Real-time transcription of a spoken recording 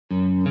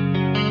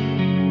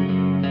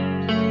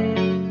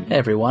Hey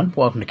everyone,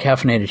 welcome to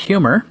Caffeinated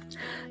Humor.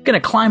 Gonna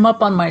climb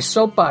up on my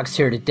soapbox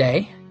here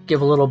today,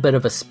 give a little bit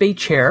of a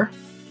speech here.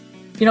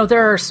 You know,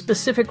 there are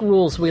specific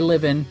rules we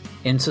live in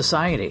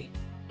society.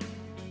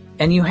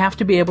 And you have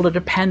to be able to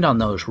depend on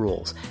those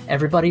rules.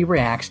 Everybody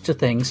reacts to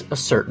things a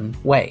certain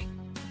way.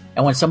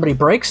 And when somebody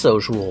breaks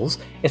those rules,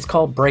 it's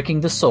called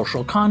breaking the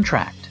social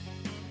contract.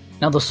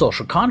 Now, the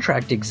social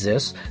contract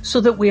exists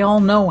so that we all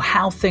know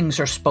how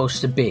things are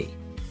supposed to be.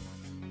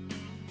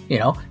 You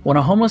know, when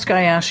a homeless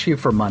guy asks you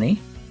for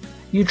money,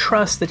 you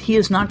trust that he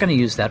is not going to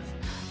use that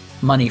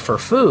money for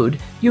food.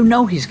 You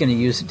know he's going to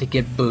use it to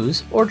get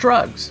booze or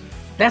drugs.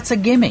 That's a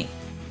gimme.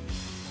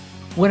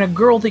 When a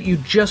girl that you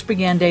just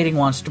began dating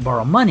wants to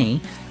borrow money,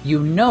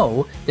 you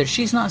know that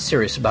she's not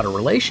serious about a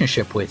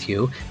relationship with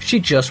you. She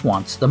just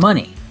wants the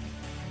money.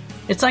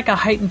 It's like a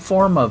heightened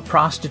form of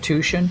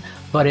prostitution,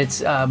 but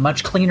it's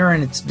much cleaner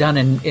and it's done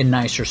in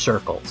nicer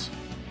circles.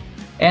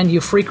 And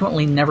you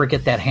frequently never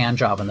get that hand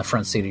job in the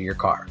front seat of your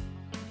car.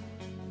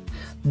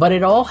 But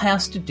it all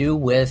has to do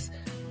with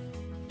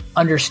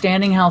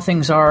understanding how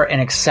things are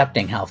and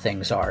accepting how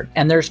things are.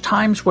 And there's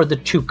times where the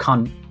two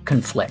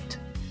conflict.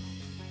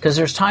 Because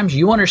there's times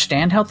you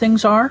understand how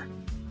things are,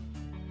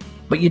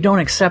 but you don't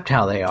accept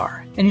how they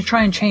are. And you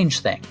try and change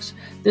things.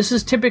 This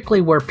is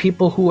typically where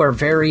people who are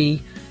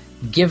very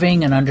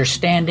giving and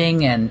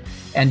understanding and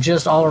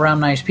just all around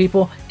nice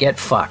people get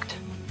fucked.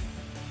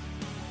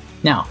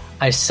 Now,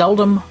 I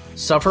seldom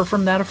suffer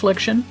from that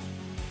affliction.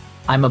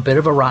 I'm a bit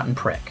of a rotten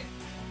prick.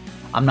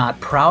 I'm not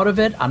proud of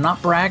it. I'm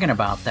not bragging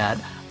about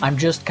that. I'm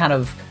just kind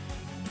of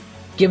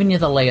giving you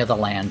the lay of the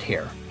land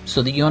here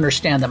so that you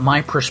understand that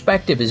my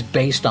perspective is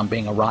based on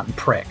being a rotten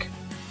prick.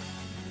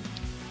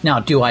 Now,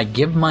 do I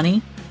give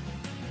money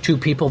to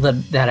people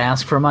that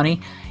ask for money?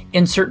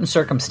 In certain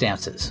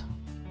circumstances.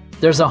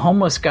 There's a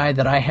homeless guy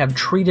that I have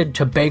treated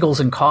to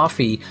bagels and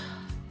coffee,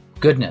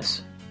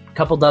 goodness, a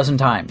couple dozen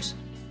times.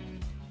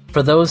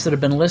 For those that have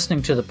been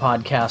listening to the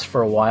podcast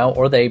for a while,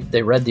 or they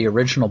read the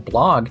original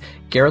blog,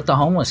 Garrett the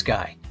Homeless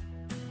Guy,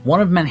 one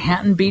of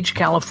Manhattan Beach,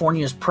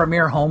 California's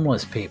premier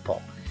homeless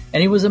people. And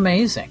he was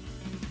amazing.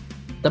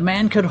 The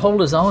man could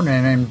hold his own in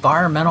an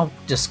environmental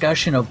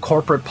discussion of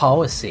corporate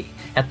policy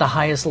at the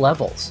highest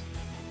levels.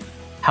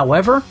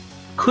 However,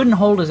 couldn't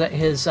hold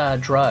his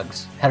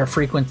drugs, had a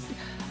frequent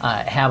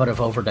habit of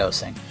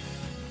overdosing.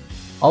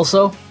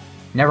 Also,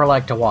 never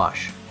liked to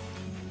wash.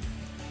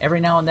 Every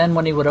now and then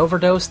when he would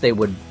overdose, they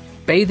would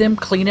bathe him,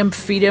 clean him,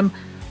 feed him,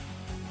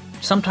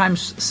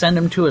 sometimes send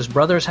him to his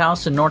brother's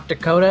house in North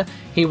Dakota.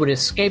 He would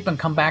escape and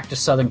come back to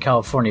Southern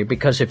California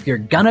because if you're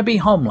gonna be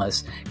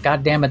homeless,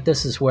 goddammit,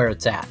 this is where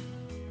it's at.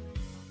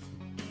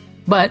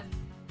 But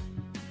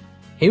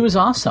he was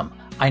awesome.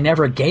 I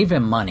never gave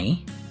him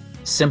money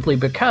simply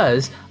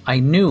because I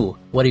knew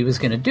what he was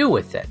going to do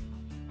with it.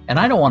 And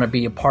I don't want to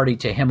be a party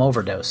to him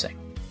overdosing.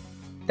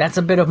 That's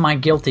a bit of my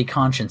guilty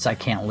conscience I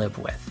can't live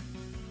with.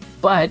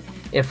 But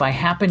if I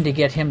happen to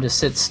get him to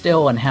sit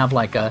still and have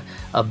like a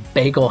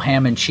bagel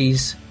ham and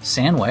cheese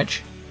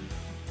sandwich,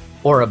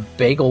 or a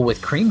bagel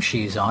with cream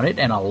cheese on it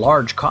and a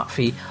large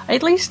coffee, I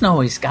at least know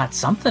he's got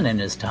something in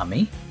his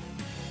tummy.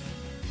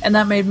 And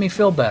that made me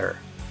feel better.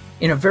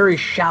 In a very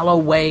shallow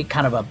way,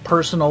 kind of a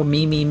personal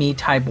me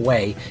type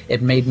way,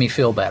 it made me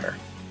feel better.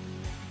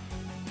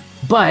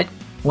 But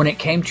when it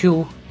came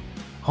to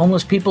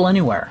homeless people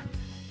anywhere,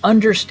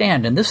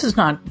 understand, and this is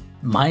not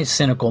my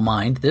cynical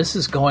mind, this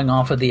is going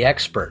off of the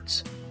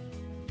experts.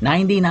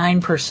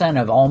 99%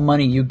 of all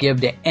money you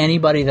give to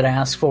anybody that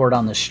asks for it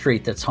on the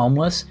street that's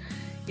homeless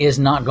is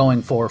not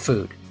going for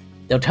food.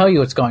 They'll tell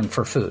you it's going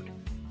for food,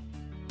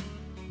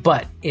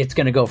 but it's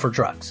going to go for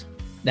drugs.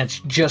 That's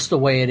just the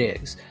way it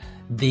is.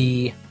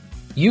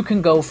 You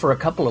can go for a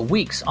couple of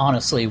weeks,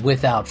 honestly,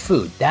 without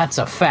food. That's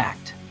a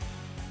fact.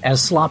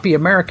 As sloppy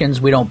Americans,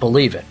 we don't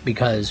believe it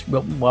because,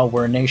 well,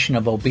 we're a nation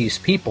of obese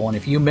people, and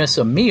if you miss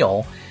a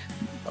meal,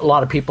 a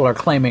lot of people are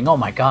claiming, oh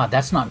my God,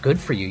 that's not good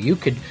for you. You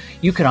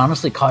could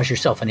honestly cause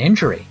yourself an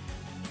injury.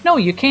 No,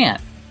 you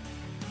can't.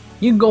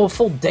 You can go a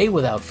full day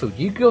without food.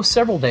 You can go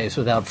several days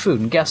without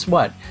food, and guess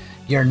what?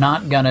 You're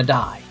not gonna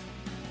die.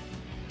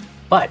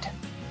 But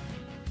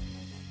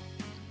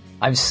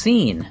I've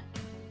seen...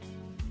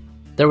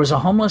 There was a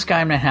homeless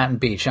guy in Manhattan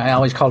Beach. I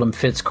always called him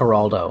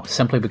Fitzcarraldo,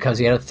 simply because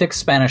he had a thick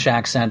Spanish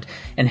accent,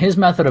 and his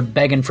method of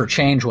begging for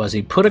change was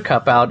he'd put a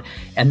cup out,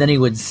 and then he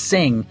would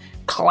sing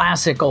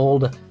classic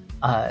old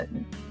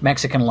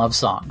Mexican love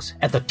songs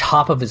at the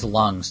top of his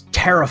lungs,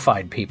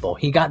 terrified people.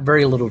 He got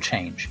very little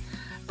change.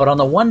 But on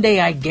the one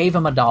day I gave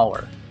him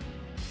 $1,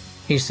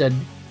 he said,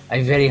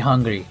 I'm very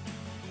hungry.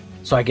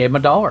 So I gave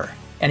him $1,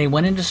 and he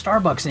went into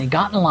Starbucks, and he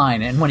got in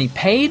line, and when he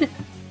paid,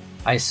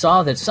 I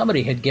saw that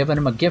somebody had given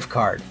him a gift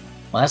card.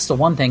 Well, that's the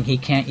one thing he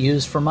can't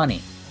use for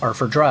money or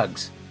for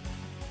drugs.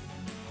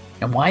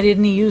 And why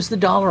didn't he use the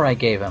 $1 I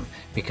gave him?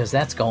 Because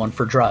that's going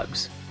for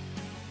drugs.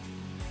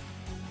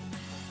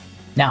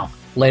 Now,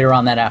 later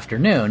on that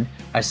afternoon,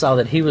 I saw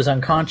that he was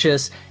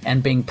unconscious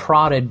and being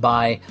prodded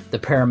by the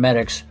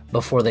paramedics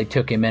before they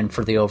took him in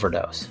for the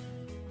overdose.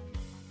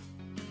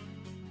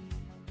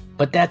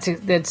 But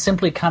that's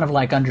simply kind of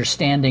like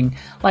understanding,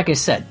 like I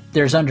said,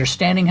 there's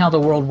understanding how the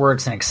world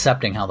works and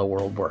accepting how the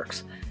world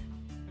works.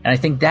 And I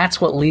think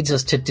that's what leads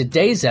us to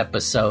today's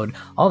episode,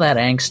 all that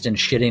angst and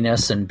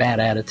shittiness and bad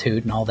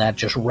attitude and all that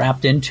just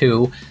wrapped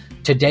into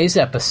today's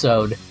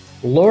episode,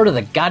 Lord of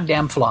the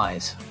Goddamn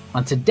Flies,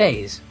 on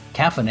today's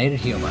Caffeinated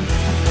Humor.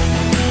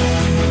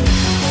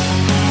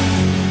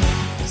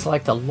 It's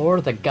like the Lord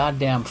of the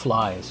Goddamn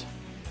Flies.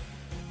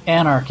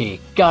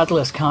 Anarchy,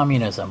 godless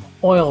communism,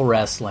 oil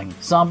wrestling,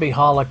 zombie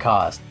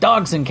holocaust,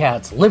 dogs and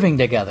cats living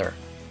together.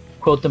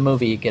 Quote the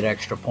movie, you get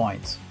extra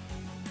points.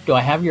 Do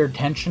I have your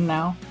attention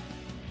now?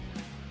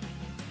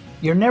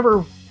 You're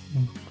never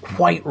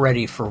quite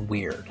ready for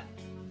weird.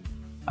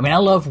 I mean, I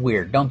love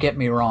weird, don't get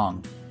me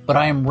wrong, but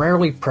I am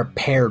rarely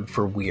prepared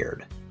for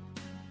weird.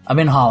 I'm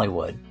in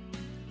Hollywood.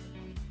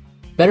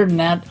 Better than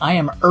that, I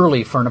am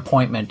early for an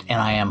appointment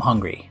and I am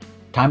hungry.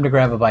 Time to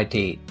grab a bite to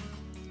eat.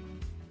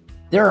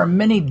 There are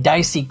many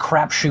dicey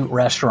crapshoot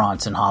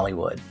restaurants in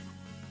Hollywood,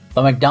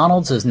 but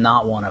McDonald's is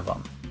not one of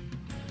them.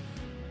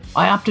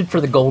 I opted for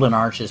the Golden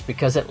Arches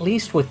because at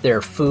least with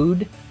their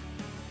food,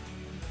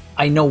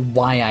 I know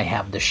why I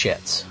have the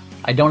shits.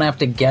 I don't have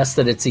to guess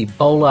that it's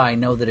Ebola. I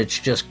know that it's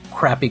just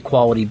crappy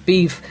quality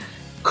beef,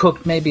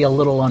 cooked maybe a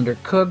little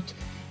undercooked.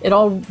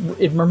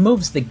 It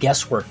removes the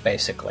guesswork,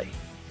 basically.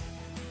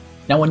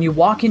 Now, when you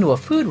walk into a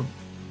food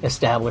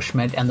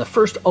establishment and the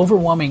first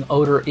overwhelming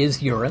odor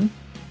is urine,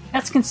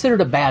 that's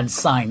considered a bad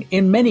sign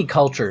in many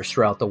cultures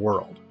throughout the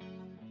world.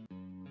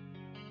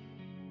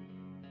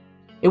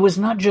 It was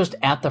not just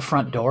at the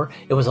front door,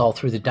 it was all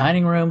through the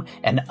dining room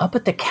and up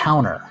at the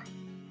counter.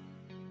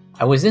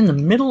 I was in the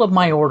middle of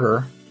my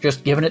order,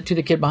 just giving it to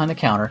the kid behind the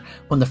counter,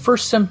 when the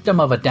first symptom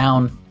of a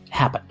down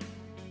happened.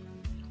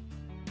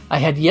 I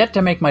had yet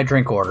to make my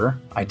drink order,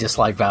 I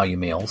dislike value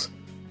meals,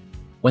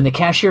 when the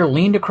cashier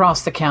leaned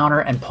across the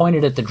counter and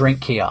pointed at the drink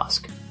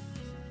kiosk.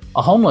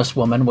 A homeless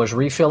woman was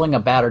refilling a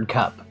battered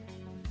cup.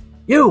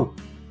 You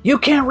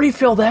can't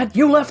refill that,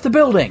 you left the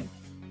building.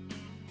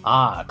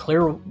 Ah,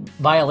 clear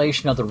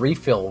violation of the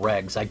refill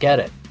regs, I get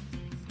it.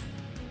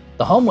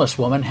 The homeless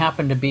woman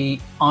happened to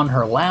be on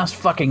her last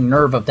fucking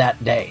nerve of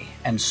that day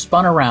and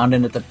spun around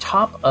and at the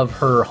top of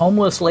her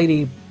homeless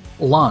lady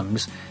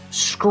lungs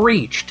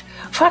screeched,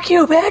 "Fuck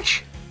you,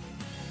 bitch!"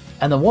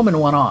 And the woman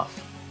went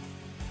off.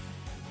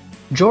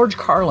 George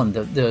Carlin,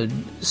 the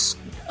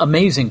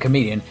amazing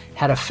comedian,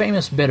 had a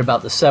famous bit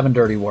about the 7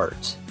 dirty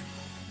words.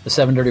 The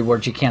 7 dirty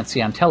words you can't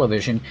see on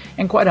television,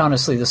 and quite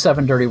honestly, the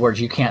 7 dirty words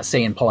you can't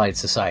say in polite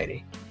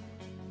society.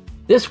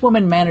 This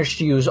woman managed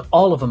to use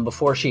all of them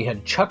before she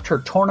had chucked her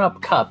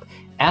torn-up cup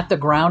at the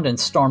ground and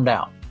stormed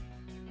out.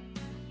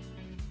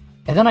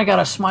 And then I got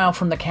a smile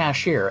from the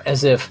cashier,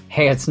 as if,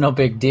 hey, it's no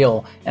big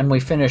deal, and we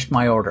finished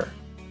my order.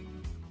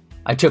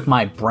 I took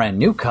my brand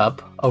new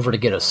cup over to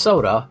get a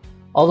soda,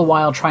 all the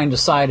while trying to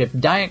decide if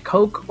Diet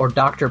Coke or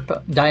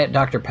Diet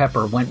Dr.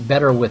 Pepper went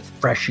better with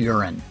fresh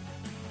urine.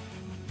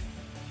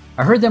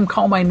 I heard them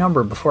call my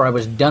number before I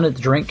was done at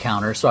the drink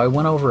counter, so I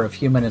went over a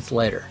few minutes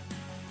later.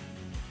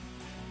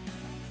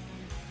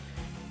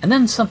 And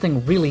then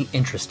something really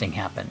interesting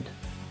happened.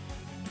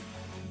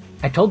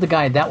 I told the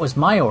guy that was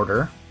my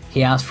order,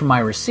 he asked for my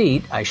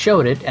receipt, I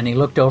showed it, and he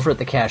looked over at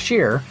the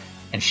cashier,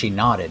 and she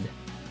nodded.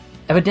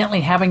 Evidently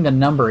having the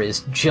number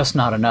is just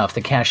not enough,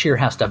 the cashier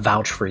has to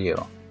vouch for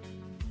you.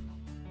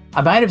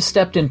 I might have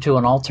stepped into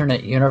an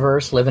alternate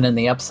universe living in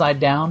the Upside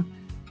Down,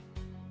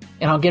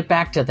 and I'll get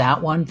back to that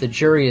one. The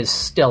jury is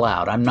still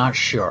out. I'm not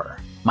sure.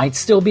 Might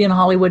still be in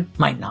Hollywood,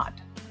 might not.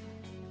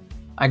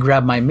 I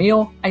grab my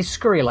meal. I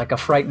scurry like a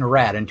frightened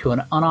rat into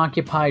an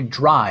unoccupied,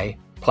 dry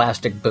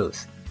plastic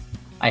booth.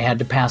 I had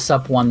to pass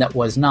up one that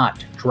was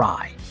not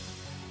dry.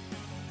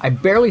 I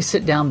barely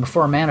sit down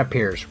before a man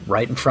appears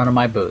right in front of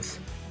my booth.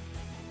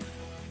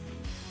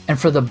 And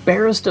for the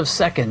barest of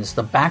seconds,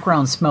 the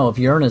background smell of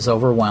urine is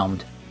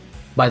overwhelmed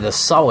by the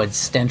solid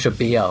stench of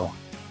BO.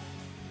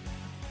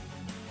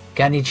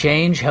 Got any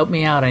change? Help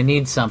me out, I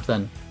need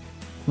something.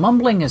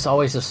 Mumbling is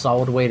always a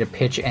solid way to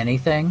pitch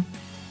anything,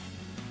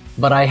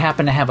 but I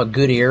happen to have a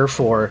good ear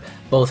for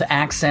both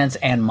accents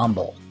and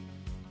mumble.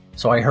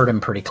 So I heard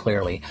him pretty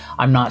clearly.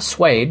 I'm not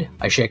swayed.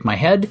 I shake my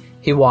head.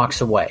 He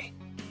walks away.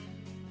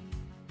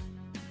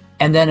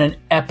 And then an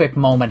epic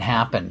moment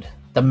happened.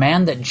 The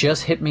man that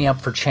just hit me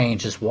up for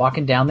change is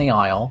walking down the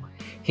aisle.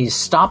 He's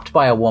stopped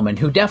by a woman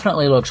who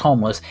definitely looks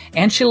homeless,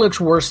 and she looks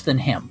worse than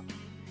him.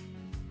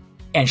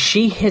 And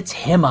she hits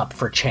him up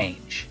for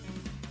change.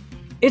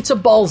 It's a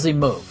ballsy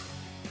move.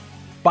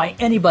 By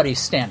anybody's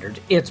standard,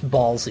 it's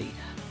ballsy,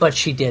 but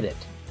she did it.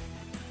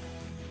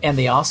 And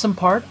the awesome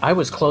part, I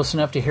was close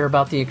enough to hear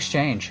about the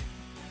exchange.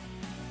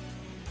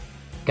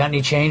 Got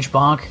any change,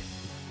 Bonk?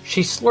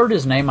 She slurred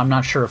his name, I'm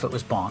not sure if it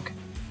was Bonk.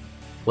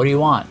 What do you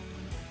want?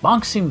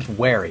 Bonk seems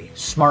wary,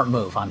 smart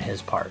move on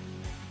his part.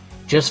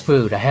 Just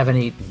food, I haven't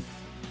eaten.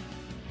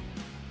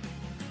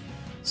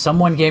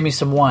 Someone gave me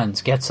some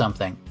ones, get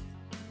something.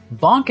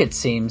 Bonk, it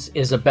seems,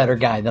 is a better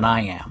guy than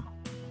I am.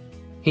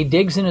 He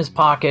digs in his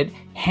pocket,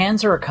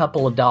 hands her a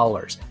couple of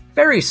dollars.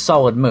 Very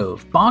solid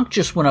move. Bonk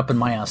just went up in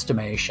my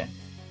estimation.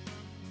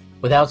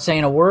 Without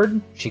saying a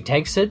word, she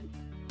takes it,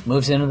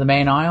 moves into the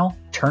main aisle,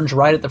 turns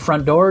right at the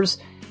front doors,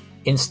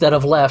 instead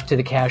of left to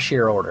the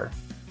cashier order.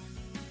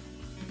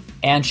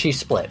 And she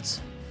splits.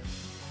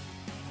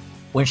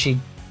 When she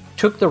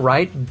took the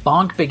right,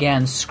 Bonk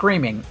began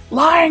screaming,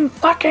 "Lying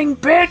fucking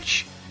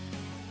bitch!"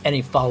 And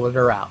he followed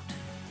her out.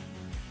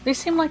 They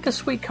seem like a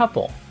sweet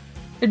couple.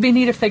 It'd be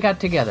neat if they got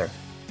together.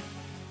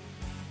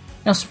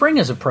 Now spring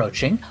is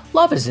approaching,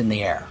 love is in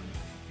the air.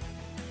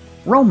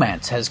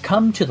 Romance has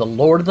come to the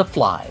Lord of the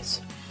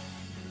Flies.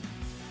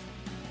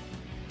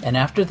 And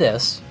after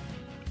this,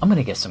 I'm going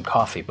to get some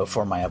coffee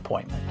before my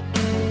appointment.